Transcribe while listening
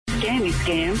scammy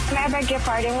scam. I beg your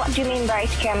pardon, what do you mean by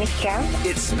scammy scam?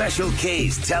 It's Special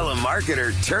K's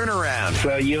Telemarketer Turnaround.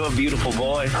 Well, you're a beautiful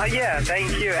boy. Oh, yeah,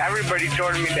 thank you. Everybody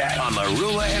told me that. On the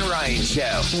Rula and Ryan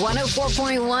Show.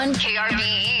 104.1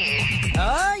 KRBE.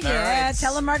 Oh, yeah. Right.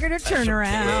 Telemarketer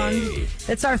Turnaround.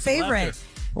 It's our favorite.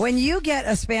 When you get a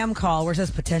spam call where it says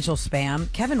potential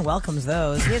spam, Kevin welcomes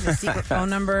those. He has a secret phone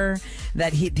number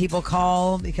that people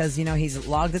call because, you know, he's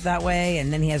logged it that way.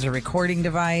 And then he has a recording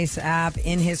device app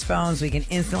in his phone so he can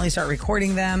instantly start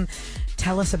recording them.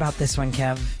 Tell us about this one,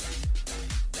 Kev.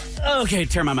 Okay,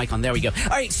 turn my mic on. There we go.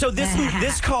 All right, so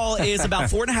this call is about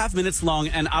 4.5 minutes long,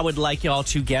 and I would like y'all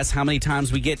to guess how many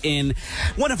times we get in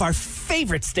one of our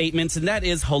favorite statements, and that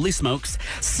is, holy smokes,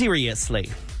 seriously.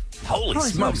 Holy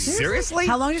smokes, seriously?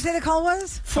 How long did you say the call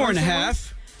was?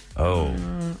 4.5. Oh.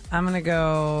 I'm going to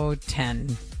go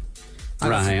 10.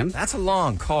 Ryan? That's a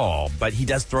long call, but he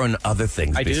does throw in other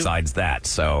things besides that,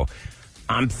 so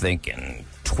I'm thinking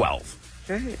 12.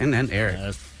 Okay, and then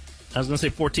Eric. I was going to say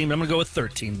 14, but I'm going to go with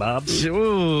 13, Bob.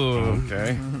 Ooh.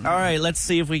 Okay. All right, let's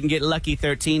see if we can get lucky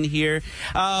 13 here.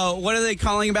 What are they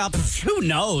calling about? Who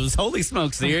knows? Holy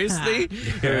smokes, seriously?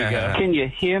 Here we go. Can you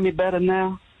hear me better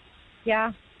now?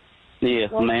 Yeah.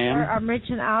 Yes, Well, ma'am. sir, I'm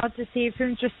reaching out to see if you're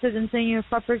interested in selling your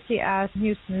property at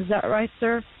Houston. Is that right,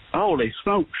 sir? Holy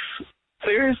smokes.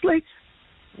 Seriously?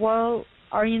 Well,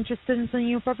 are you interested in selling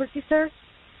your property, sir?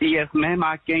 Yes, ma'am.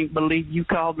 I can't believe you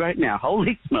called right now.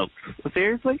 Holy smokes.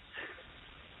 Seriously?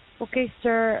 Okay,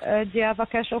 sir. Do you have a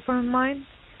cash offer in mind?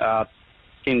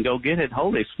 Can go get it.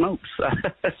 Holy smokes.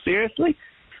 Seriously?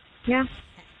 Yeah.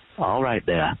 All right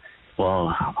there.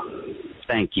 Well,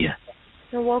 thank you.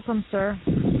 You're welcome, sir.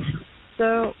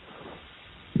 So,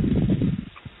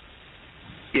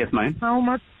 Yes, ma'am. how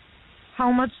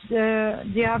much do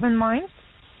you have in mind?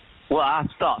 Well, I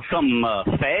thought something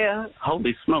fair.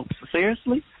 Holy smokes.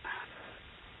 Seriously?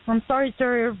 I'm sorry,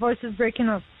 sir. Your voice is breaking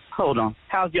up. Hold on.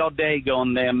 How's your day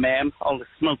going there, ma'am? Holy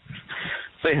smokes.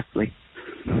 Seriously.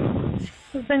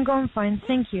 It's been going fine.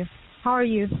 Thank you. How are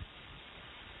you?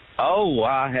 Oh,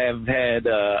 I have had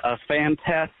a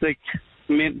fantastic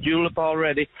mint julep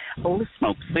already. Holy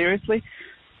smokes. Seriously?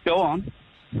 Go on.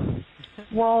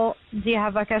 Well, do you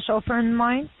have a cash offer in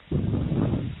mind?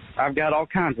 I've got all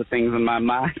kinds of things in my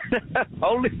mind.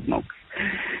 Holy smokes.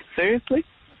 Seriously?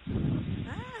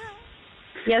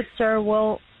 Yes, sir.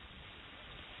 Well,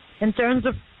 in terms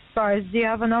of price, do you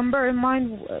have a number in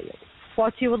mind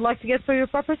what you would like to get for your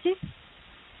property?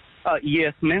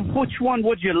 Yes, ma'am. Which one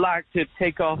would you like to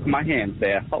take off my hands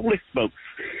there? Holy smokes.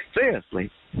 Seriously?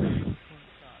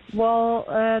 Well,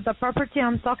 the property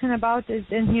I'm talking about is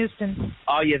in Houston.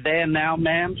 Are you there now,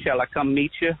 ma'am? Shall I come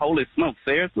meet you? Holy smokes.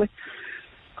 Seriously?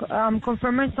 I'm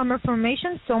confirming some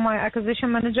information, so my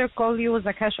acquisition manager called you as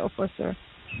a cash offer, sir.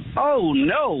 Oh,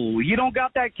 no. You don't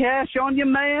got that cash on you,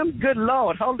 ma'am? Good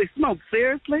Lord. Holy smokes.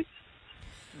 Seriously?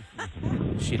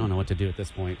 She don't know what to do at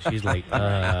this point. She's like,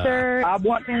 Sir, I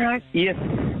want... Yes,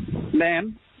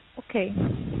 ma'am. Okay.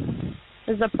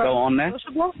 Is the Go on there.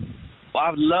 negotiable? Well, I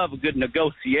would love a good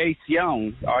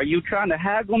negotiation. Are you trying to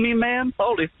haggle me, ma'am?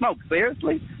 Holy smokes.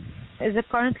 Seriously? Is it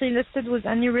currently listed with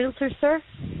any realtor, sir?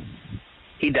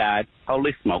 He died.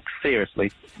 Holy smokes.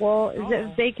 Seriously. Well, is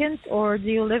it vacant, or do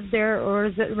you live there, or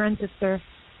is it rented, sir?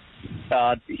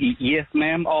 Yes,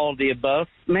 ma'am. All the above.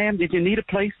 Ma'am, did you need a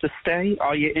place to stay?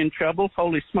 Are you in trouble?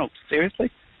 Holy smokes. Seriously?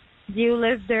 Do you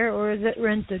live there, or is it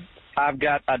rented? I've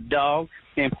got a dog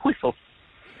named Whistle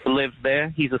who lives there.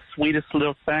 He's the sweetest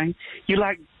little thing. You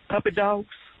like puppy dogs?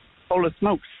 Holy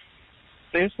smokes.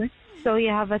 Seriously? So you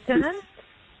have a tenant?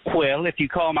 Well, if you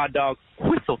call my dog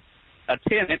Whistle a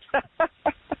tenant,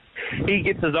 he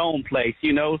gets his own place,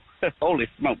 you know. Holy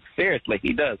smokes. Seriously,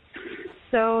 he does.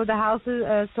 So the house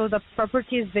is, so the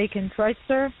property is vacant, right,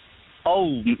 sir?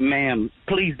 Oh, ma'am,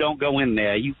 please don't go in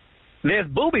there. There's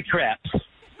booby traps.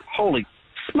 Holy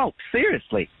smoke,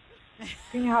 seriously.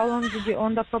 How long did you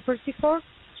own the property for?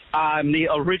 I'm the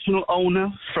original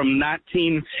owner from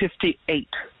 1958.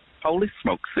 Holy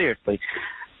smoke, seriously.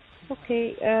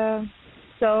 Okay,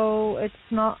 so it's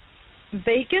not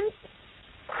vacant?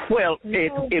 Well,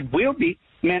 it will be.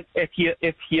 Man, if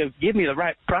you give me the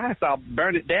right price, I'll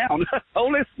burn it down.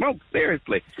 Holy smoke,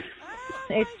 seriously.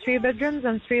 It's 3 bedrooms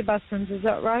and 3 bathrooms, is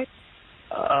that right?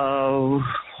 Oh,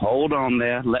 hold on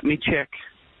there. Let me check.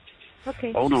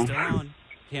 Okay. Hold on.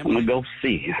 I'm going to go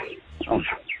see. Oh,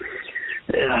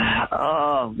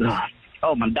 God.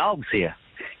 Oh, my dog's here.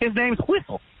 His name's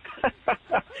Whistle.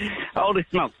 Holy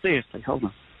smoke, seriously. Hold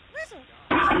on. Whistle.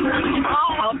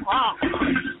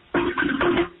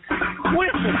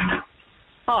 Whistle.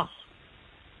 Oh,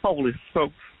 holy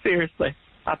smoke, seriously.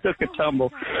 I took a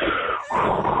tumble.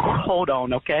 Hold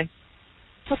on, okay?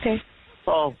 Okay.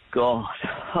 Oh, God.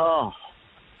 Oh.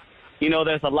 You know,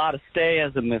 there's a lot of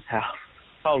stairs in this house.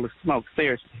 Holy smoke,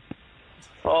 seriously.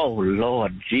 Oh,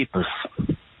 Lord jeepers.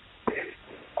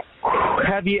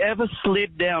 Have you ever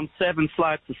slid down 7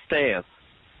 flights of stairs?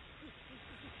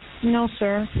 No,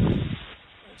 sir.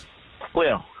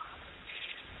 Well,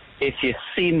 if you've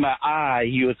seen my eye,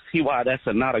 you would see why that's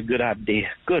not a good idea.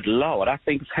 Good Lord, I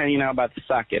think it's hanging out by the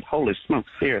socket. Holy smoke,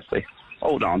 seriously.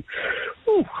 Hold on.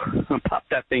 Whew. I'll pop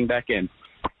that thing back in.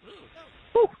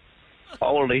 Whew.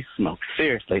 Holy smoke,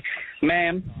 seriously.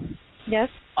 Ma'am? Yes?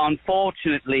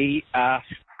 Unfortunately, I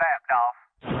snapped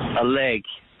off a leg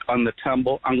on the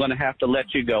tumble. I'm going to have to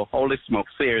let you go. Holy smoke,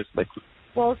 seriously.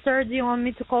 Well, sir, do you want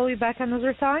me to call you back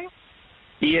another time?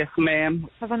 Yes, ma'am.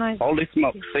 Have a nice day. Holy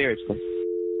smoke, seriously.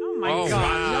 Oh my God!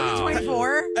 Wow. You're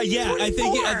 24. Yeah, I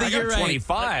think you're right.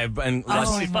 25, and Oh,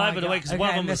 25 my by the way, because God. one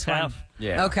Okay, of them was I missed half.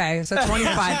 yeah. Okay, so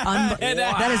 25.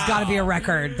 That has got to be a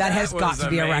record. That has got was to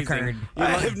be a amazing. record. I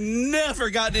have never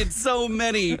gotten it so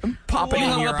many. Popping in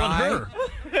Hung your up on eye. her.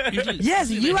 Yes,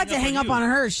 Usually you they had to hang up you. on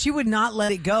her. She would not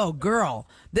let it go. Girl,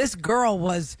 this girl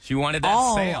was She wanted that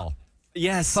all sale.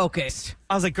 Yes. focused.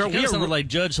 I was like, girl, She we kind of are sounded like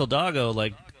Judge Hildago,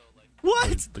 like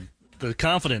what? the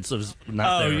confidence was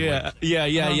not Oh, there. yeah.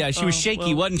 Like, Yeah. She was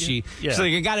shaky, well, wasn't she? yeah. She's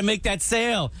like, I got to make that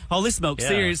sale. Holy smoke, Yeah.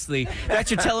 seriously. That's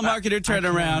your telemarketer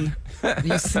turnaround.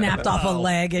 You snapped off a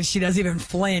leg and she doesn't even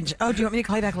flinch. Oh, do you want me to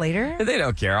call you back later? They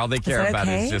don't care. All they care that about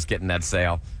okay? is just getting that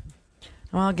sale.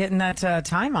 Well, getting that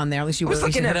time on there. At least you was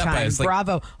wasted looking her it up. I time. was like-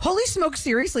 Bravo. Holy smoke,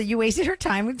 seriously. You wasted her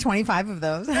time with 25 of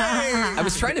those. I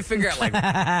was trying to figure out like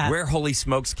where Holy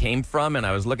Smokes came from, and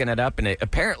I was looking it up, and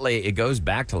apparently it goes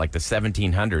back to like the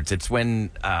 1700s. It's when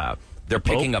they're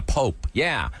picking a pope.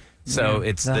 Yeah. So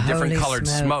it's The the different holy colored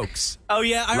smoke. smokes. Oh,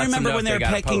 yeah. I Lets them remember know when if they were they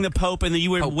got a pecking the Pope and you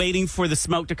were Pope. waiting for the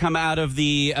smoke to come out of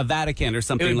the Vatican or It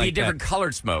something would like be different that.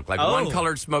 colored smoke. Like Oh. one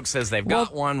colored smoke says they've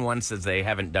got one says they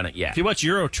haven't done it yet. If you watch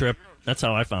Eurotrip, that's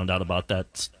how I found out about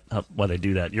that. Why they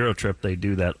do that. Eurotrip, they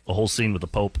do that a whole scene with the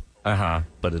Pope,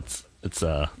 but it's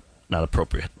not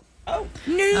appropriate.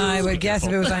 I would guess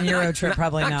if it was on Eurotrip,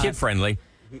 probably Not not. kid friendly.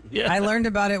 Yeah. I learned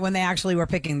about it when they actually were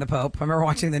picking the Pope. I remember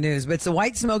watching the news. But the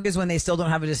white smoke is when they still don't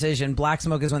have a decision. Black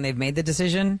smoke is when they've made the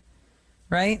decision,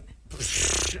 right?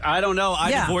 I don't know.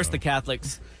 I Yeah. divorced the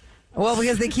Catholics. Well,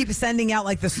 because they keep sending out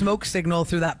like the smoke signal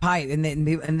through that pipe, and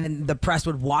then the press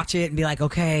would watch it and be like,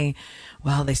 "Okay,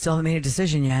 well, they still haven't made a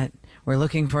decision yet. We're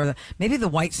looking for maybe the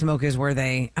white smoke is where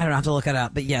they. I don't know, I have to look it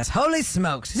up. But yes, holy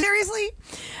smokes, seriously.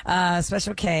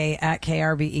 Special K at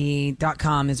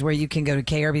KRBE.com is where you can go to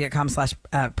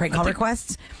KRBE.com/prank call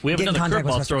requests. We have Get in another contact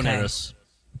with curveball Special thrown K. at us.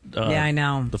 Yeah, I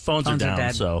know. The phones are down,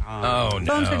 dead. so Oh no.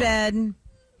 Phones are dead.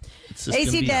 it's just gonna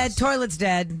AC be dead. us. Toilet's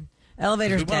dead.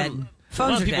 Elevator's We dead. want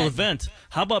Phones are people to dead. vent.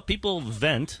 How about people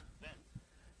vent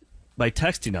by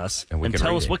texting us And we and can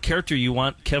tell read us it. what character you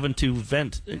want Kevin to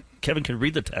vent? Kevin can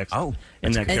read the text. Oh,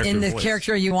 in that character In the voice.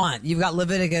 character you want. You've got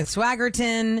Leviticus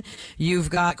Swaggerton.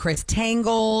 You've got Chris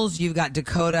Tangles. You've got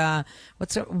Dakota.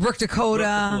 Brooke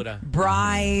Dakota.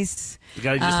 Bryce. The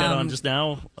guy you just had on just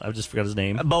now, I just forgot his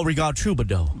name. Beauregard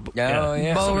Troubadour. Oh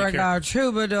yeah. Beauregard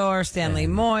Troubadour, Stanley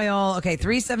Moyle. Okay,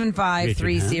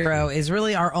 37530 is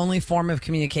really our only form of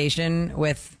communication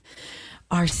with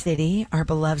our city, our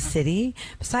beloved city.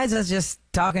 Besides us just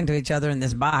talking to each other in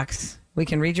this box, we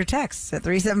can read your texts at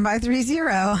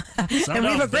 37530. And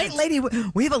we have a great lady.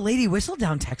 We have a lady whistle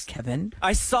down text, Kevin.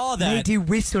 I saw that. Lady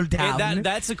whistle down.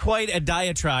 That's quite a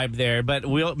diatribe there, but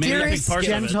we'll maybe Dearest part of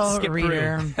it. gentle skip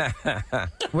reader,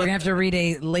 we're gonna have to read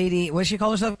a lady. What does she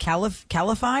call herself?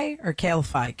 Calify or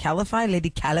Calify? Calify,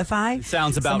 Lady Calify.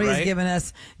 Sounds about somebody's right. Given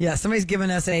us, somebody's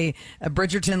given us a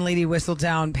Bridgerton Lady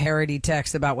Whistledown parody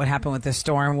text about what happened with this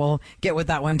storm. We'll get with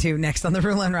that one too next on the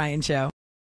Rule and Ryan Show.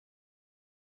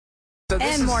 So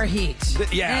this And is- more heat.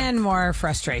 yeah. And more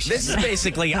frustration. This is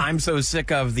basically I'm so sick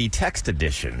of the text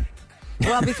edition.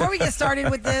 Well, before we get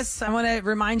started with this, I want to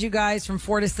remind you guys from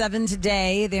 4 to 7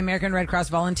 today, the American Red Cross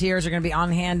volunteers are going to be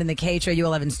on hand in the KHOU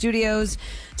 11 studios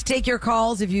to take your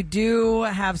calls if you do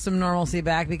have some normalcy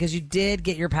back because you did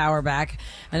get your power back.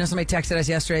 I know somebody texted us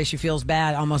yesterday. She feels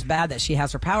bad, almost bad, that she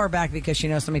has her power back because she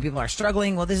knows so many people are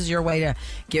struggling. Well, this is your way to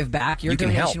give back. Your You can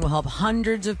donation help. will help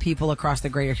hundreds of people across the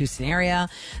greater Houston area.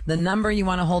 The number you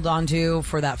want to hold on to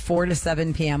for that 4 to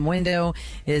 7 p.m. window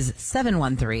is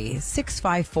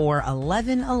 713-654-1111.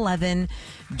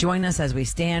 Join us as we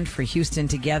stand for Houston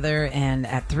together. And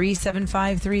at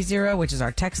 37530, which is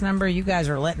our text number, you guys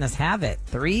are letting us have it.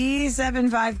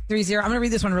 37530. I'm going to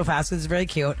read this one real fast because it's very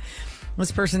cute.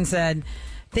 This person said,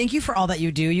 Thank you for all that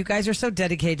you do. You guys are so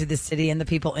dedicated to this city and the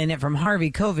people in it. From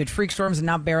Harvey, COVID, freak storms, and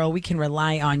now Beryl, we can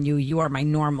rely on you. You are my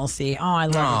normalcy. Oh, I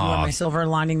love it. You are my silver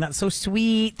lining. That's so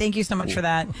sweet. Thank you so much for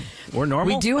that. We're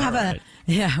normal? We do have All right.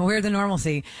 we're the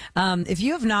normalcy. If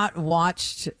you have not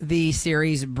watched the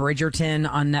series Bridgerton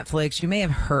on Netflix, you may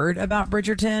have heard about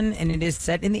Bridgerton, and it is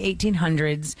set in the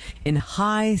 1800s in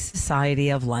high society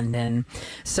of London.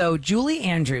 So Julie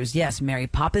Andrews, yes, Mary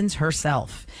Poppins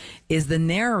herself, is the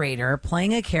narrator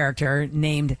playing a character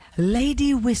named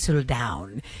Lady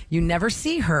Whistledown. You never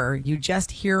see her, you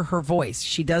just hear her voice.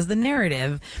 She does the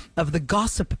narrative of the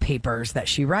gossip papers that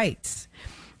she writes.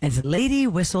 And it's Lady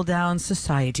Whistledown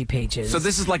society pages. So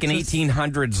this is like an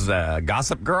 1800s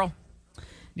gossip girl?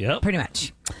 Yep. Pretty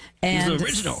much. And She's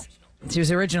original. She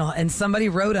was original. And somebody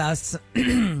wrote us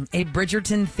a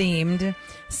Bridgerton-themed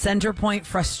Centerpoint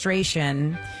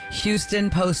Frustration Houston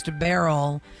Post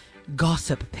Beryl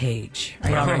gossip page.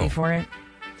 Are y'all ready for it?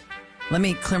 Let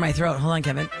me clear my throat. Hold on,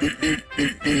 Kevin.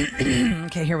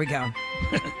 Okay, here we go.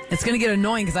 It's going to get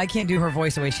annoying because I can't do her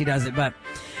voice the way she does it, but...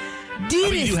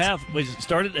 You have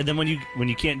start it, and then when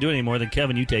you can't do it anymore, then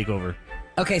Kevin, you take over.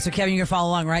 Okay, so Kevin, you're going to follow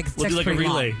along, right? We'll do like a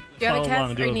relay. Follow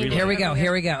along, do a relay. Here we go.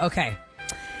 Here we go. Okay.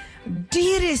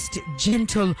 Dearest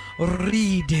gentle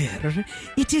reader,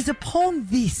 it is upon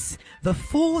this, the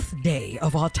 4th day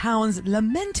of our town's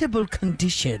lamentable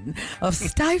condition of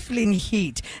stifling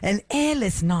heat and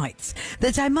airless nights,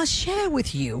 that I must share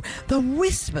with you the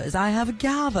whispers I have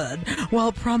gathered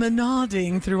while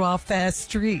promenading through our fair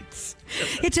streets.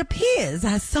 It appears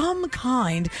as some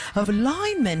kind of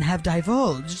linemen have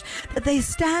divulged that they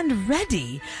stand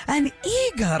ready and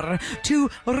eager to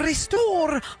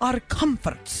restore our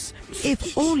comforts,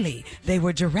 if only they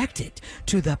were directed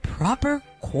to the proper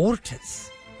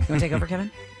quarters. You want to take over, Kevin?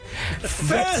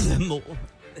 Furthermore,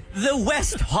 the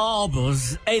West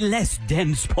harbors a less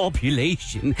dense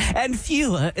population and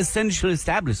fewer essential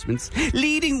establishments,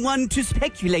 leading one to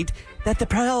speculate that the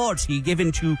priority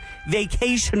given to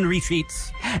vacation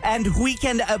retreats and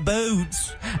weekend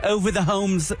abodes over the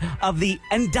homes of the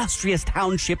industrious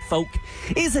township folk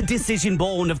is a decision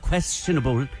born of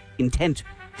questionable intent.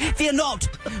 Fear not,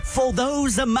 for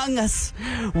those among us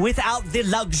without the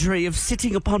luxury of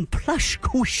sitting upon plush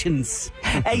cushions,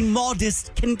 a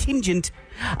modest contingent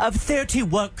of 30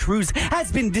 work crews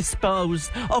has been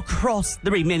disposed across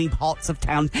the remaining parts of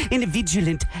town in a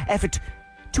vigilant effort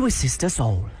to assist us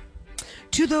all.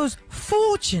 To those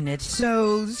fortunate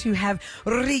souls who have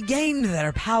regained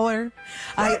their power,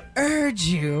 I urge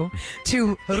you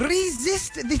to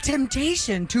resist the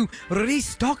temptation to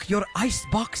restock your ice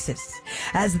boxes,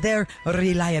 as their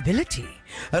reliability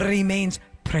remains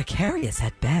precarious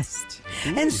at best.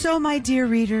 And so, my dear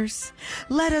readers,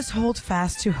 let us hold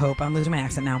fast to hope, I'm losing my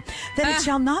accent now, that it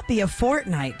shall not be a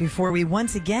fortnight before we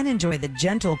once again enjoy the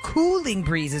gentle cooling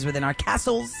breezes within our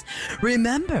castles.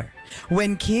 Remember,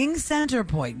 when King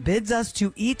Centerpoint bids us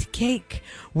to eat cake,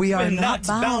 we are not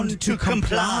bound to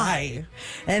comply.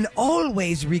 And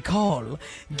always recall,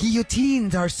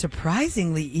 guillotines are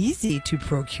surprisingly easy to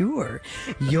procure.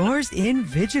 Yours in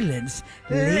vigilance,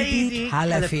 Lady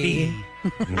Caliphie.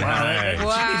 Nice.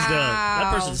 Jeez,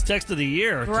 that person's text of the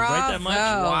year. To write that much?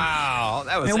 Wow.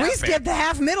 That was And we epic. skipped the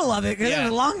half middle of it because it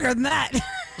was longer than that.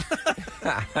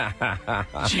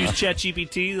 She used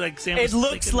ChatGPT like Sam It was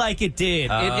looks thinking? like it did.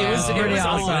 It was pretty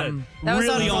awesome. That was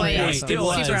really on on point. point.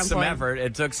 Still Super took on some point. effort.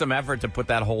 It took some effort to put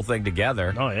that whole thing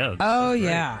together. Oh, yeah. Oh,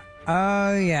 yeah.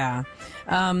 Oh, yeah.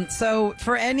 So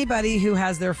for anybody who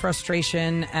has their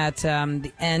frustration at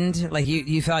the end, like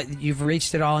you felt you've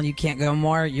reached it all and you can't go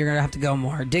more, you're going to have to go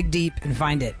more. Dig deep and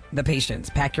find it. The patience.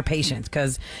 Pack your patience,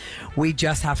 because we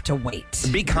just have to wait.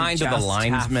 Be kind to the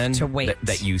linesmen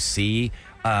that you see.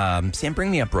 Sam, bring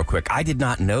me up real quick. I did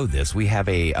not know this. We have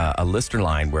a listener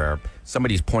line where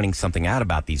somebody's pointing something out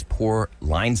about these poor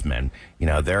linesmen. You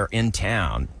know, they're in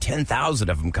town. 10,000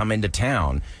 of them come into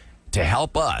town to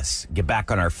help us get back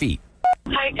on our feet.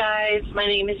 Hi, guys. My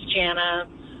name is Jana.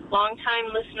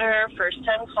 Long-time listener,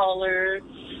 first-time caller.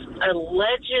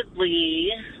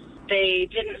 Allegedly, they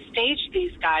didn't stage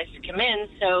these guys to come in,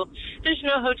 so there's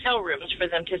no hotel rooms for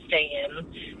them to stay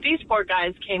in. These poor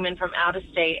guys came in from out of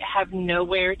state, have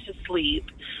nowhere to sleep,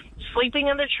 sleeping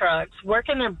in their trucks,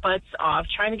 working their butts off,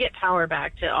 trying to get power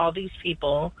back to all these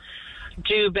people.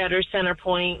 Do better,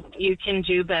 Centerpoint. You can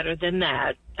do better than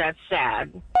that. That's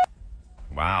sad.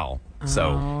 Wow.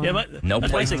 So, Yeah, but no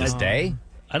place to stay?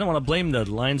 I don't want to blame the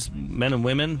linesmen and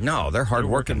women. No, they're hard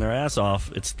working their ass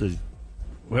off. It's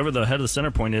whoever the head of the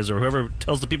center point is, or whoever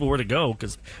tells the people where to go.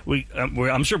 Because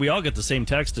I'm sure we all get the same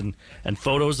text and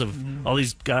photos of all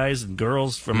these guys and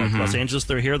girls from like Los Angeles.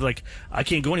 They're here. They're like, I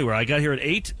can't go anywhere. I got here at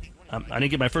 8. I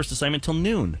didn't get my first assignment till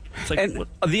noon. It's like, And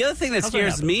the other thing that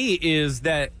scares me is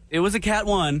that it was a Cat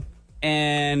 1.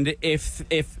 And if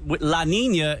La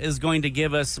Nina is going to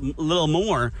give us a little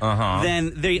more,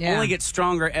 then they only get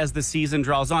stronger as the season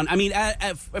draws on. I mean,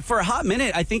 for a hot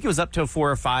minute, I think it was up to a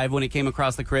 4 or 5 when it came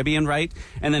across the Caribbean, right?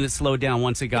 And then it slowed down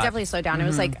once it got... It definitely slowed down. It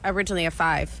was like originally a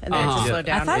 5, and then it just slowed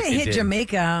down. I thought it hit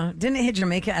Jamaica. Didn't it hit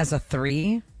Jamaica as a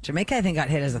 3? Jamaica, I think, got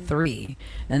hit as a 3,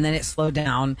 and then it slowed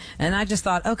down. And I just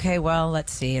thought, okay, well,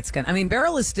 let's see. It's gonna. I mean,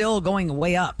 Beryl is still going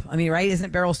way up. I mean, right?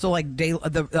 Isn't Beryl still like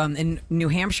in New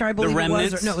Hampshire? I believe the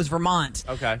remnants? it was. No, it was Vermont.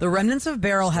 Okay. The remnants of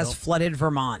Beryl has flooded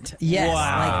Vermont. Yes.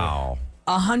 Wow.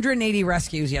 Like 180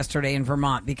 rescues yesterday in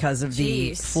Vermont because of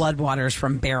the floodwaters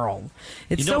from Beryl.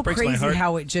 It's so crazy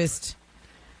how it just.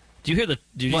 Do you hear Did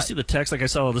you see the text? Like I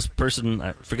saw this person,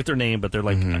 I forget their name, but they're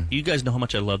like, "You guys know how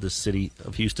much I love this city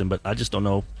of Houston, but I just don't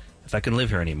know if I can live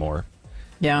here anymore."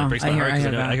 Yeah, it breaks my heart.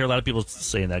 I hear a lot of people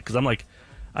saying that because I'm like,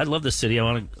 I love this city. I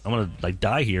want to like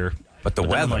die here. But the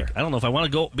weather, like, I don't know if I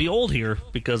want to be old here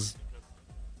because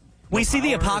we see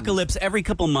the apocalypse every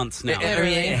couple months now.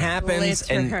 It happens,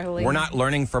 and we're not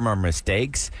learning from our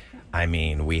mistakes. I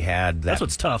mean, we had that's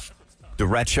what's tough. The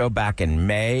Red Show back in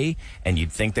May, and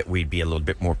you'd think that we'd be a little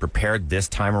bit more prepared this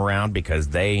time around because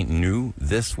they knew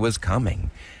this was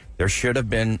coming. There should have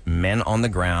been men on the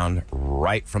ground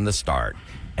right from the start.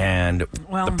 And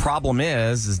the problem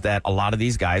is that a lot of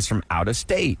these guys from out of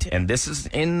state, and this is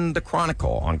in the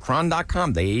Chronicle, on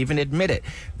chron.com, they even admit it,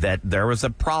 that there was a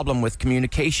problem with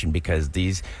communication because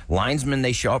these linesmen,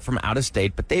 they show up from out of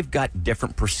state, but they've got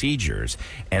different procedures,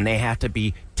 and they have to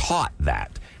be taught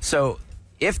that. So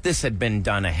if this had been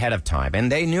done ahead of time,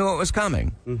 and they knew it was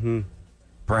coming,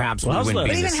 perhaps we wouldn't be in this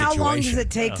situation. But even how long does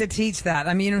it take Yeah. to teach that?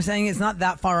 I mean, you know what I'm saying? It's not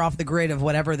that far off the grid of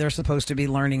whatever they're supposed to be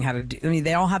learning how to do. I mean,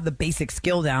 they all have the basic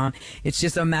skill down. It's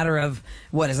just a matter of,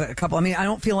 what is it, a couple? I mean, I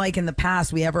don't feel like in the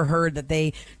past we ever heard that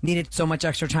they needed so much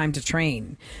extra time to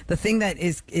train. The thing that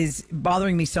is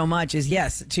bothering me so much is,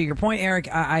 yes, to your point, Eric,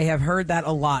 I have heard that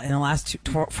a lot in the last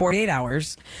 48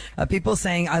 hours. People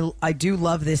saying, I do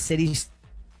love this city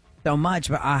so much,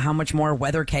 but how much more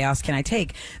weather chaos can I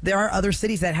take? There are other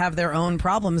cities that have their own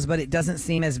problems, but it doesn't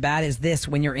seem as bad as this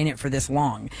when you're in it for this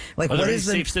long. Like, Are what there is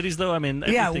any safe cities though? I mean,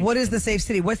 yeah, what is the safe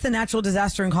city? What's the natural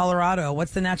disaster in Colorado?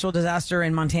 What's the natural disaster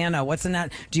in Montana? What's the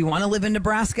do you want to live in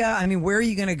Nebraska? I mean, where are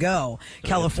you going to go?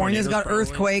 California's got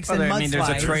earthquakes and mudslides. I mean, there's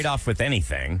a trade-off with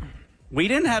anything. We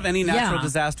didn't have any natural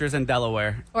disasters in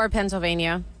Delaware or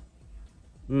Pennsylvania.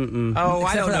 Oh,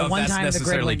 I don't know if that's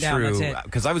necessarily true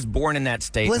because I was born in that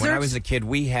state. Blizzards? When I was a kid,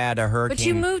 we had a hurricane. But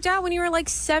you moved out when you were like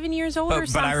 7 years old or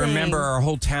something. But I remember our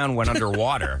whole town went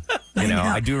underwater.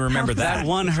 I do remember that.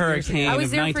 one hurricane I was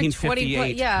of there for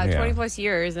 1958. 20 plus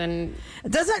years, and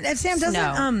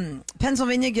doesn't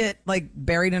Pennsylvania get like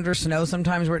buried under snow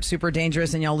sometimes where it's super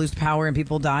dangerous and y'all lose power and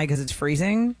people die because it's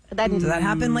freezing? Does that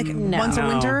happen like once a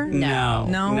winter?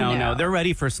 No. They're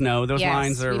ready for snow. Those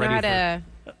lines are ready for.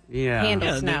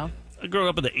 Handle snow. I grew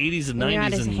up in the 80s and We know how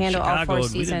 90s to in handle all Chicago. four And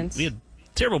seasons. we had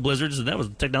terrible blizzards,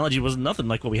 and technology wasn't nothing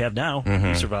like what we have now.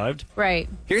 We survived. Right.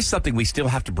 Here's something we still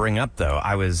have to bring up, though.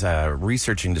 I was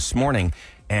researching this morning,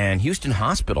 and Houston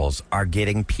hospitals are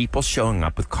getting people showing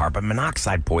up with carbon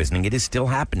monoxide poisoning. It is still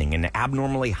happening, an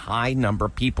abnormally high number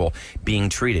of people being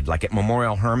treated. Like at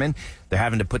Memorial Hermann, they're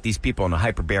having to put these people in a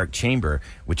hyperbaric chamber,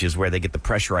 which is where they get the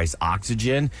pressurized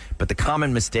oxygen. But the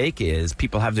common mistake is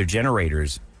people have their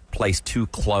generators placed too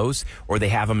close, or they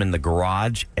have them in the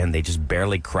garage and they just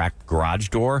barely crack the garage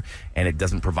door and it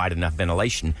doesn't provide enough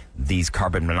ventilation. These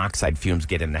carbon monoxide fumes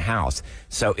get in the house.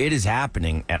 So it is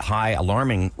happening at high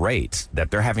alarming rates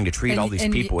that they're having to treat all these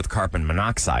people with carbon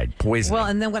monoxide poisoning. Well,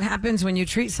 and then what happens when you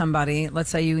treat somebody, let's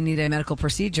say you need a medical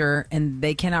procedure and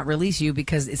they cannot release you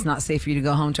because it's not safe for you to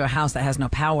go home to a house that has no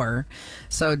power.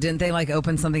 So didn't they like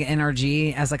open something at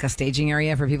NRG as like a staging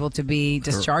area for people to be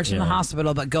discharged from the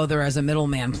hospital but go there as a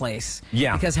middleman place?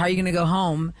 Yeah. Because how are you going to go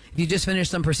home if you just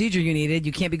finished some procedure you needed?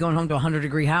 You can't be going home to a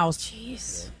 100-degree house.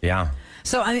 Jeez. Yeah.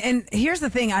 So, and here's the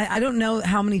thing. I don't know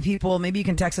how many people, maybe you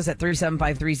can text us at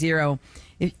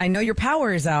 37530. I know your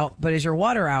power is out, but is your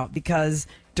water out? Because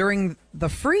during the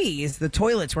freeze, the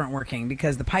toilets weren't working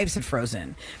because the pipes had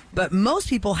frozen. But most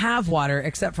people have water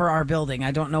except for our building.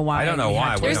 I don't know why. I don't know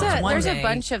why. There's a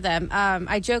bunch of them.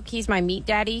 I joke he's my meat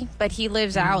daddy, but he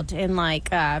lives out in like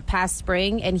past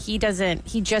spring, and he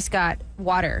just got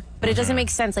water. But it doesn't make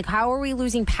sense. Like, how are we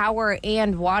losing power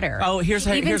and water? Oh, here's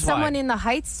someone why. in the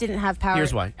Heights didn't have power.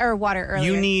 Here's why. Or water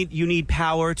earlier. You need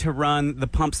power to run the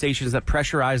pump stations that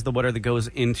pressurize the water that goes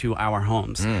into our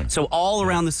homes. So all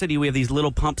around the city, we have these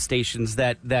little pump stations stations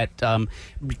that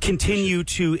continue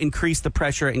to increase the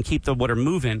pressure and keep the water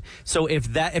moving. So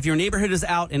if your neighborhood is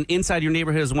out and inside your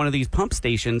neighborhood is one of these pump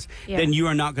stations, then you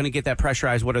are not going to get that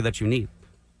pressurized water that you need.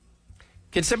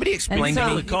 Can somebody explain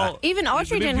to me? Even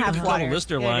Audrey didn't have call water. the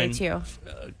Lister line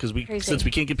because since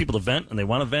we can't get people to vent and they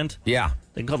want to vent. Yeah,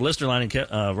 they can call the Lister line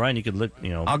and Ryan, you could look.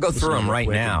 I'll go through them right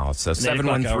now. So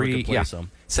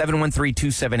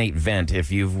 713-278-VENT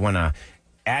if you want to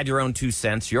add your own 2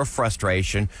 cents, your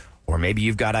frustration, or maybe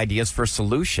you've got ideas for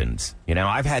solutions.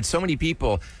 I've had so many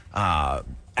people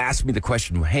ask me the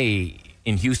question, hey,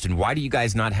 in Houston, why do you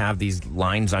guys not have these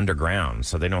lines underground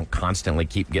so they don't constantly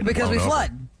keep getting because we blown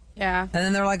flood. over? Yeah. And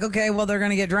then they're like, okay, well, they're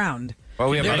going to get drowned. Well,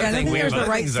 we have other I think things. there's the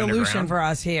right solution for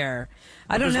us here.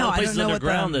 I don't know. There's I don't know what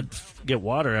underground that get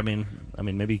water. I mean,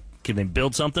 maybe can they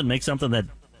build something, make something that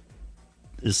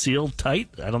is sealed tight?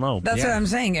 I don't know. That's what I'm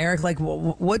saying, Eric. Like,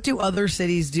 what do other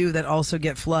cities do that also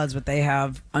get floods, but they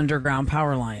have underground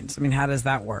power lines? I mean, how does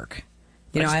that work?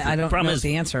 I don't know what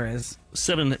the answer is.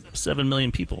 7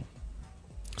 million people.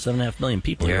 7.5 million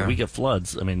people here. We get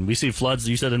floods. I mean, we see floods.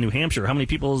 You said in New Hampshire. How many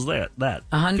people is that?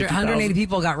 180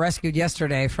 people got rescued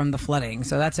yesterday from the flooding.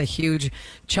 So that's a huge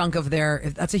chunk of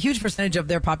that's a huge percentage of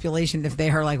their population. If they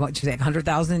are like, what you say,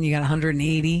 100,000, you got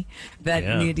 180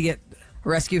 that need to get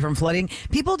rescue from flooding.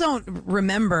 People don't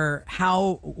remember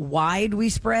how wide we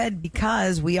spread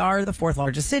because we are the 4th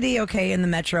largest city. Okay, in the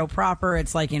metro proper,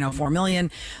 it's like 4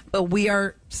 million, but we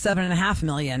are 7.5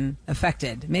 million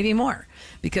affected, maybe more,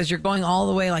 because you're going all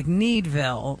the way like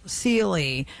Needville,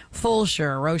 Sealy,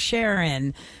 Fulshire,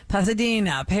 Rocheron,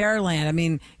 Pasadena, Pearland. I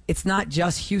mean, it's not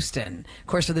just Houston. Of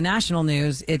course, for the national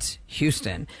news, it's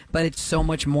Houston, but it's so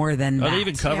much more than that. Are they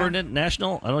even covering it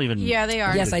national? I don't even. Yeah, they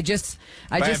are. Yes, I just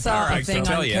saw a thing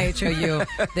on KHOU.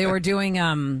 They were doing.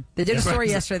 They did a story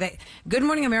yesterday. Good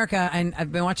Morning America, and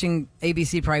I've been watching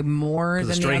ABC probably more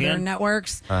than the other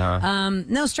networks.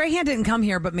 No, Strahan didn't come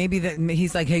here, but maybe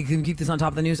he's like, hey, can you keep this on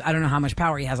top of the news? I don't know how much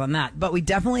power he has on that, but we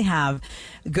definitely have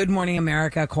Good Morning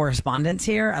America correspondents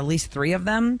here, at least 3 of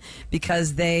them,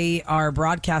 because they are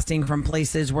broadcasting from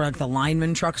places where like the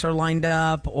lineman trucks are lined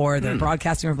up, or they're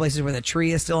broadcasting from places where the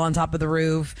tree is still on top of the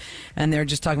roof, and they're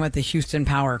just talking about the Houston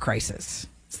power crisis.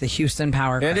 It's the Houston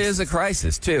power crisis. It is a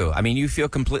crisis, too. I mean, you feel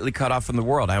completely cut off from the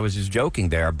world. I was just joking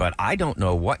there, but I don't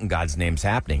know what in God's name's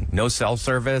happening. No cell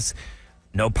service,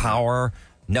 no power,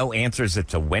 no answers as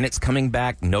to when it's coming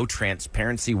back, no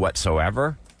transparency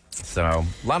whatsoever. So,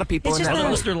 a lot of people in that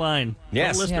Lister line.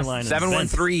 Yes. Lister line.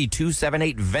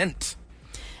 713-278-VENT.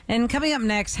 And coming up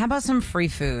next, how about some free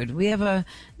food? We have a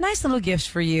nice little gift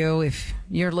for you if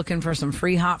you're looking for some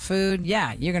free hot food.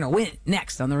 Yeah, you're going to win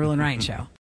next on The Rule and Ryan Show.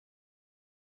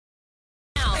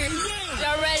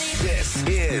 This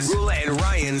is Rula and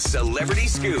Ryan's Celebrity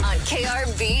Scoop on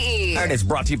KRBE. All right, it's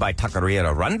brought to you by Taqueria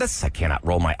Arandas. I cannot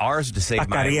roll my R's to save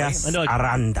my Taquerias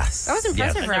Arandas. That was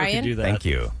impressive, Ryan. Thank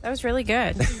you. That was really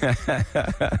good.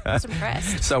 I was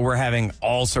impressed. So we're having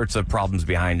all sorts of problems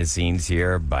behind the scenes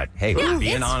here, but hey, we're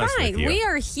being honest with you. We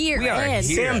are here.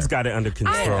 Sam's got it under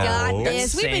control. I got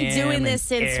this. We've been doing this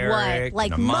since Eric,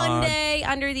 what? Like Monday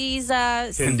under these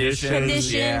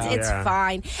conditions. Yeah. It's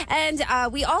fine. And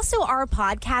we also are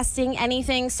podcasting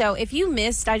anything. So if you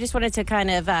missed, I just wanted to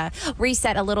kind of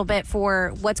reset a little bit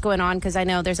for what's going on, because I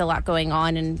know there's a lot going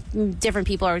on and different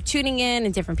people are tuning in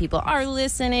and different people are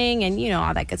listening and,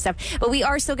 all that good stuff. But we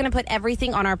are still going to put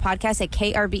everything on our podcast at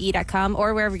krbe.com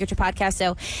or wherever you get your podcast.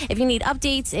 So if you need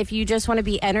updates, if you just want to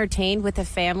be entertained with the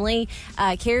family,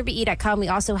 krbe.com. We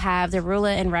also have the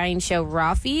Rula and Ryan Show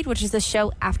Raw feed, which is the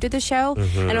show after the show.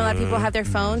 I know a lot of people have their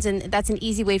phones, and that's an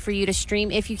easy way for you to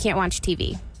stream if you can't watch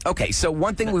TV. Okay, so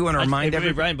one thing we want to remind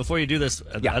everybody... Ryan, before you do this,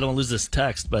 I don't want to lose this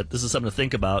text, but this is something to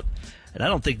think about, and I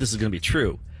don't think this is going to be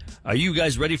true. Are you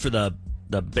guys ready for the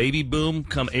baby boom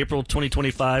come April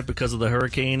 2025 because of the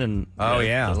hurricane and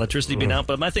electricity being out?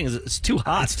 But my thing is, it's too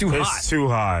hot. It's too hot. It's too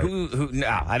hot. No,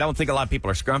 I don't think a lot of people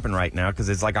are scrumping right now because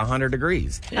it's like 100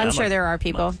 degrees. Yeah, I'm sure there are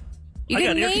people. You I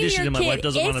can got air name conditioning your and my wife kid.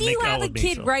 doesn't want to If make you out have a with me,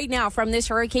 kid so. right now from this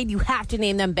hurricane, you have to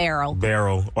name them Beryl.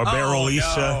 Beryl or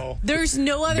Berylisha. No. There's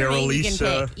no other name you can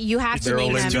pick. You have to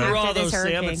name them It's too raw, after though, this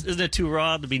Sam. hurricane. Isn't it too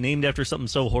raw to be named after something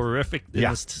so horrific in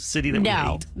this city that we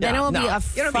hate? Then it will be a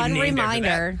fun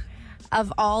reminder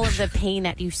of all of the pain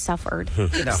that you suffered.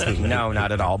 No,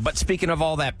 not at all. But speaking of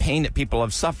all that pain that people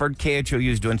have suffered, KHOU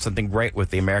is doing something great with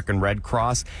the American Red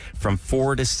Cross from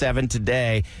 4 to 7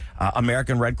 today.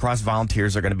 American Red Cross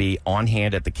volunteers are going to be on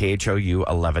hand at the KHOU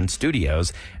 11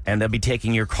 studios, and they'll be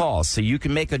taking your calls. So you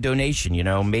can make a donation. You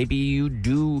know, maybe you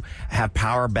do have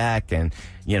power back and,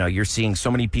 you know, you're seeing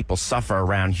so many people suffer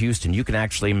around Houston. You can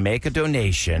actually make a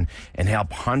donation and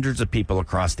help hundreds of people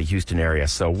across the Houston area.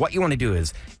 So what you want to do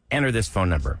is enter this phone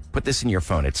number. Put this in your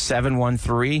phone. It's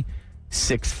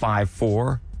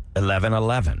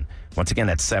 713-654-1111. Once again,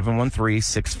 that's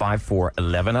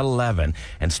 713-654-1111.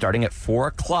 And starting at 4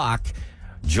 o'clock,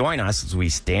 join us as we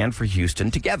stand for Houston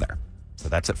together. So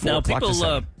that's at 4 o'clock. Now,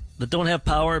 people that don't have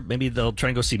power, maybe they'll try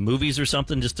and go see movies or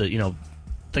something just to, you know,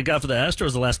 thank God for the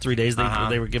Astros the last 3 days.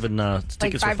 They were given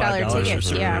tickets for $5 tickets,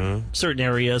 for certain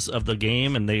areas of the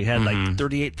game, and they had like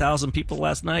 38,000 people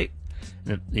last night.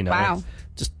 And, you know, wow.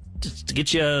 Just to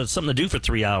get you something to do for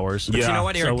 3 hours. But you know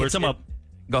what, Eric? So we're talking about...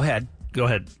 Go ahead. Go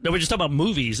ahead. No, we're just talking about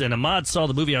movies, and Ahmad saw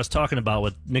the movie I was talking about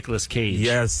with Nicolas Cage.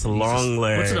 Yes,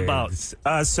 Longlegs. What's it about?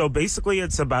 So basically,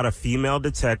 it's about a female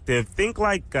detective. Think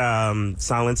like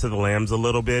Silence of the Lambs a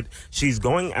little bit. She's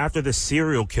going after the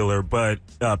serial killer, but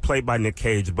played by Nick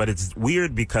Cage. But it's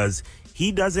weird because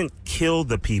he doesn't kill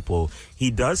the people.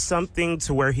 He does something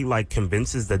to where he like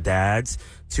convinces the dads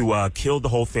to kill the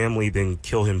whole family, then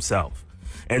kill himself.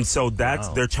 And so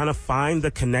they're trying to find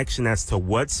the connection as to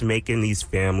what's making these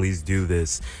families do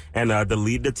this. And the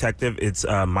lead detective, it's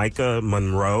Micah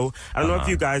Monroe. I don't know if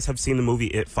you guys have seen the movie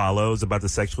It Follows about the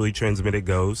sexually transmitted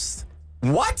ghost.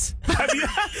 What?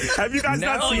 Have you guys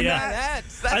not seen that?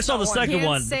 I saw the second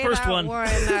one. The first one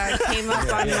came up on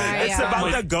my... It's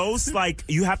about the ghost. Like,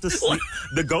 you have to sleep.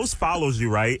 The ghost follows you,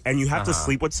 right? And you have to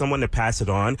sleep with someone to pass it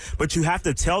on. But you have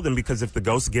to tell them, because if the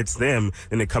ghost gets them,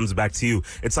 then it comes back to you.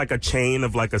 It's like a chain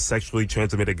of like a sexually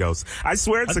transmitted ghost. I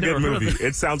swear it's a good movie.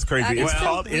 It sounds crazy. It's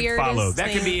called It Follows.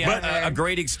 That could be a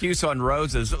great excuse on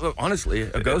Rose's. Honestly,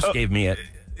 a ghost gave me it.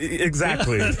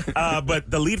 Exactly. But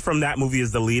the lead from that movie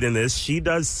is the lead in this. She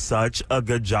does such a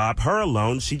good job. Her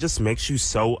alone, she just makes you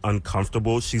so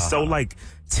uncomfortable. She's so like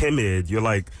timid. You're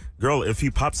like, girl, if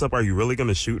he pops up, are you really going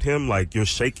to shoot him? Like, you're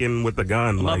shaking with the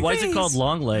gun. Like, why is it called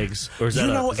Longlegs? Or is that,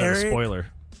 is that a spoiler?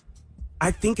 I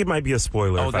think it might be a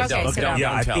spoiler. Oh, I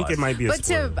think it might be a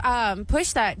spoiler. But to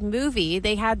push that movie,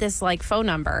 they had this like phone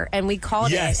number, and we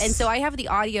called it. And so I have the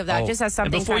audio of that just as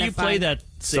something. And before kind you of fun. play that,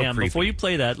 Sam, before you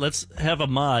play that, let's have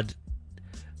Ahmad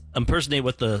impersonate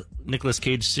what the Nicolas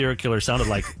Cage serial killer sounded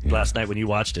like last night when you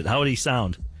watched it. How would he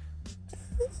sound?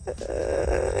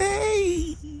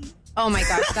 Hey. Oh my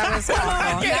gosh, that was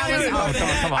awful. That was awful.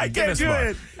 Come on, I can't do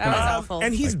it. That was awful.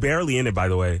 And he's barely in it, by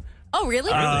the way. Oh,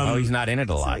 really? He's not in it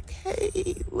a lot. Like,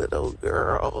 hey, little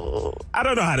girl. I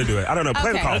don't know how to do it. I don't know.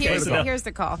 Play the call. Here's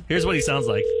the call. Here's what he sounds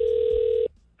like.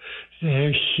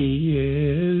 There she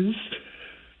is.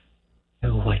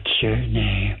 What's your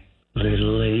name,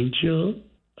 little angel?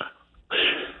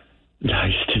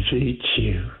 Nice to meet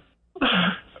you.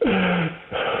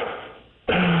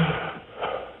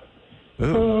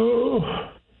 Oh.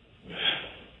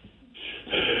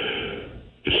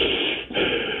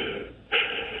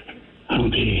 I'll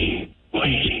be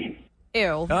waiting. Ew.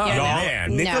 Oh,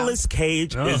 man. Nicolas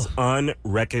Cage is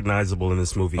unrecognizable in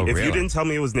this movie. Oh, if really? you didn't tell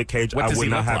me it was Nick Cage, What I does would he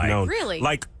not look have like? known. Really?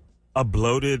 Like a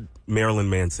bloated Marilyn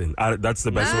Manson. That's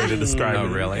the best way to describe Oh, it.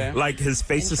 really? Like, his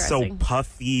face is so Interesting.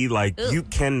 puffy. Like, you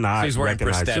cannot So he's wearing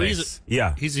recognize it. prosthetics.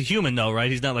 He's a human, though,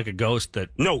 right? He's not like a ghost that...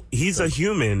 No, he's a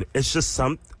human. It's just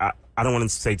I don't want to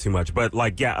say too much, but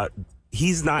like,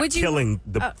 he's not killing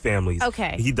the families.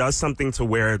 Okay. He does something to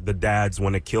where the dads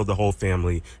want to kill the whole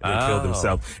family and then kill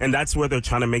themselves. And that's where they're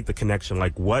trying to make the connection.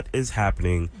 Like, what is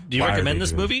happening? Do you recommend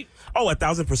this movie? Oh,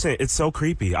 1,000%. It's so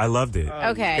creepy. I loved it.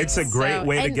 Okay. It's a great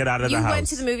way to get out of the house. You went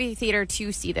to the movie theater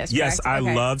to see this, Yes, correct?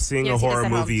 I love seeing a horror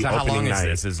movie So how opening long is night.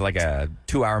 this? Is it like a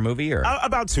 2-hour movie or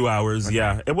About 2 hours,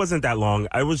 yeah. It wasn't that long.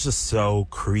 It was just so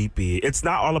creepy. It's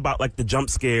not all about like the jump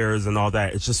scares and all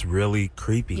that. It's just really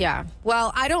creepy. Yeah.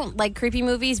 Well, I don't like creepy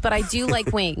movies, but I do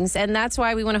like wings. And that's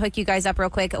why we want to hook you guys up real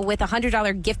quick with a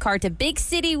 $100 gift card to Big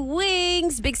City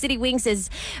Wings. Big City Wings is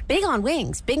big on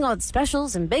wings, big on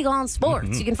specials, and big on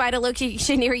sports. You can find a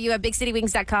location near you at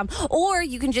bigcitywings.com, or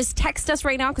you can just text us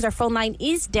right now because our phone line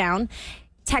is down.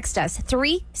 Text us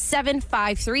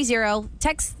 37530.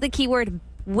 Text the keyword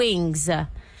wings.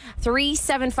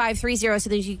 37530 so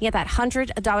that you can get that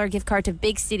 $100 gift card to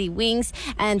Big City Wings.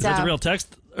 And is that the real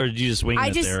text, or did you just wing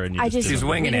it there? And she's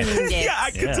winging it. Yeah,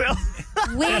 I can tell.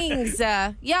 Wings.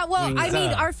 Well, I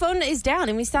mean, our phone is down,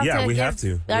 and we still have to. We have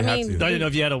to. I didn't know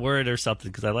if you had a word or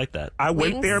something, because I like that. I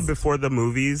went there before the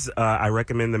movies. I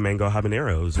recommend the mango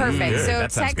habaneros. Perfect. So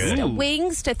That sounds text good.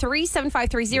 wings to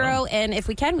 37530, and if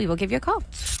we can, we will give you a call.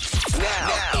 Now,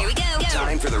 here we go.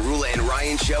 Time for the Rula and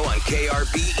Ryan Show on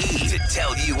KRBE to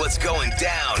tell you what's going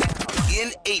down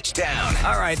in H-Town.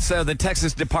 All right, so the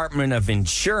Texas Department of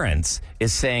Insurance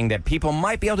is saying that people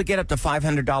might be able to get up to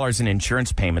 $500 in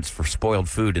insurance payments for spoiled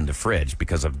food in the fridge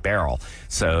because of beryl.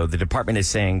 So the department is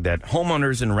saying that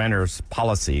homeowners and renters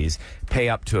policies pay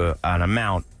up to an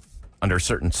amount under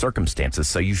certain circumstances.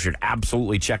 So you should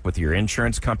absolutely check with your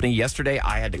insurance company. Yesterday,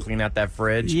 I had to clean out that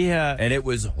fridge. Yeah. And it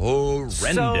was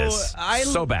horrendous.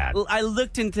 So bad. I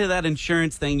looked into that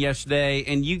insurance thing yesterday,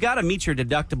 and you got to meet your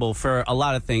deductible for a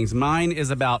lot of things. Mine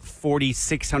is about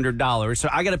 $4,600. So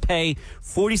I got to pay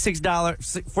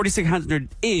 $4,600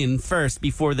 in first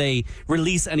before they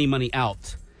release any money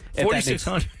out.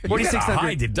 $4,600. $4,600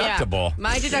 high deductible. Yeah.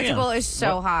 My deductible is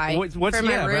so high. What's for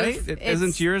my roof. right?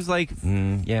 Isn't yours like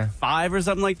 5 or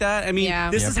something like that? I mean,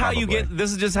 this is how you get.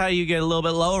 This is just how you get a little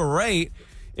bit lower rate.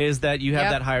 Is that you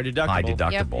have that higher deductible? High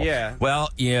deductible. Yep. Yeah. Well,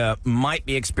 you might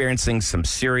be experiencing some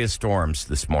serious storms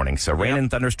this morning. So rain and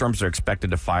thunderstorms are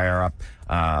expected to fire up.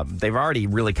 They've already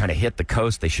really kind of hit the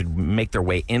coast. They should make their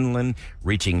way inland,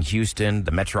 reaching Houston,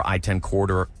 the Metro I-10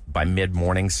 corridor by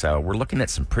mid-morning. So we're looking at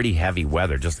some pretty heavy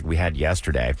weather, just like we had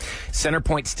yesterday.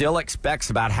 CenterPoint still expects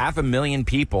about 500,000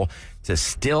 people to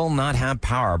still not have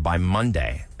power by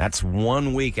Monday. That's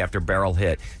 1 week after beryl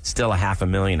hit. Still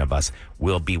 500,000 of us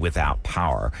will be without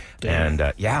power. Damn.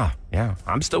 And yeah,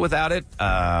 I'm still without it.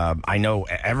 I know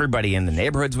everybody in the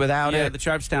neighborhood's without it. Yeah, the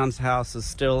Sharpstown's house is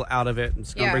still out of it.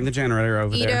 It's going to bring the generator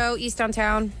over there. Edo, East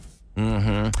Downtown.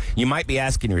 You might be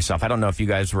asking yourself, I don't know if you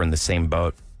guys were in the same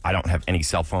boat. I don't have any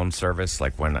cell phone service,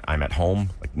 like when I'm at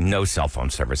home, like no cell phone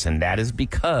service. And that is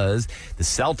because the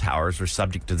cell towers are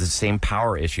subject to the same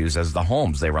power issues as the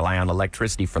homes. They rely on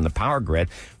electricity from the power grid.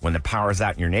 When the power is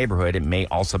out in your neighborhood, it may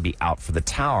also be out for the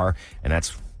tower. And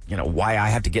that's, why I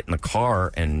have to get in the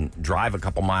car and drive a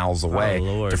couple miles away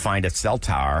to find a cell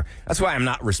tower. That's why I'm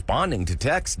not responding to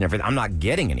texts and everything. I'm not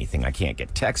getting anything. I can't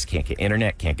get texts, can't get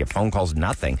internet, can't get phone calls,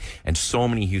 nothing. And so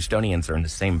many Houstonians are in the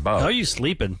same boat. How are you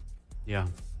sleeping? Yeah.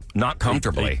 Not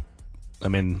comfortably. I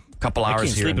mean, a couple hours I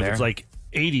can't here sleep and if there. it's like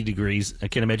 80 degrees. I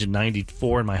can't imagine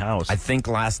 94 in my house. I think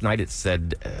last night it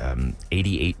said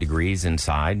 88 degrees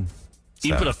inside.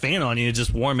 You put a fan on you, it's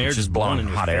just warm air, It's just blowing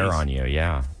hot air on you.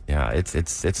 Yeah.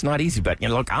 It's not easy, but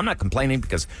look, I'm not complaining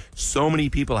because so many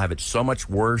people have it so much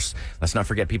worse. Let's not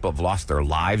forget people have lost their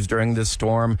lives during this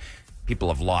storm. People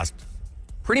have lost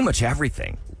pretty much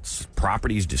everything.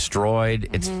 Properties destroyed.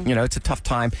 It's it's a tough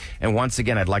time. And once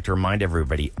again, I'd like to remind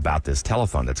everybody about this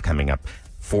telethon that's coming up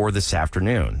for this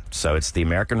afternoon. So it's the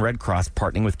American Red Cross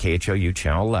partnering with KHOU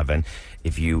Channel 11.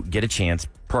 If you get a chance,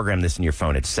 program this in your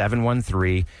phone. It's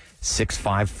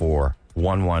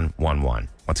 713-654-1111.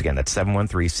 Once again, that's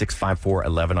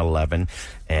 713-654-1111.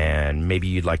 And maybe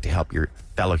you'd like to help your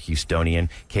fellow Houstonian.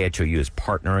 KHOU is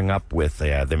partnering up with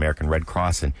the American Red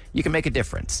Cross, and you can make a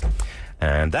difference.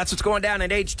 And that's what's going down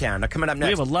in H-Town. Now, coming up next.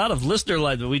 We have a lot of listener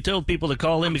lines, but we told people to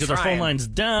call in because our phone line's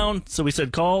down. So we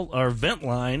said call our vent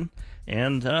line,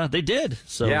 and they did.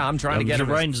 So yeah, I'm trying to get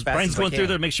Brian's going through there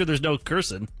to make sure there's no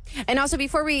cursing. And also,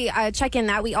 before we check in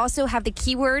that, we also have the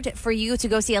keyword for you to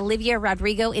go see Olivia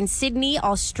Rodrigo in Sydney,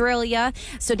 Australia.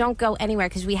 So don't go anywhere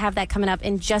because we have that coming up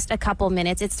in just a couple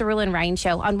minutes. It's the Rula and Ryan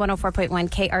Show on 104.1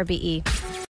 KRBE.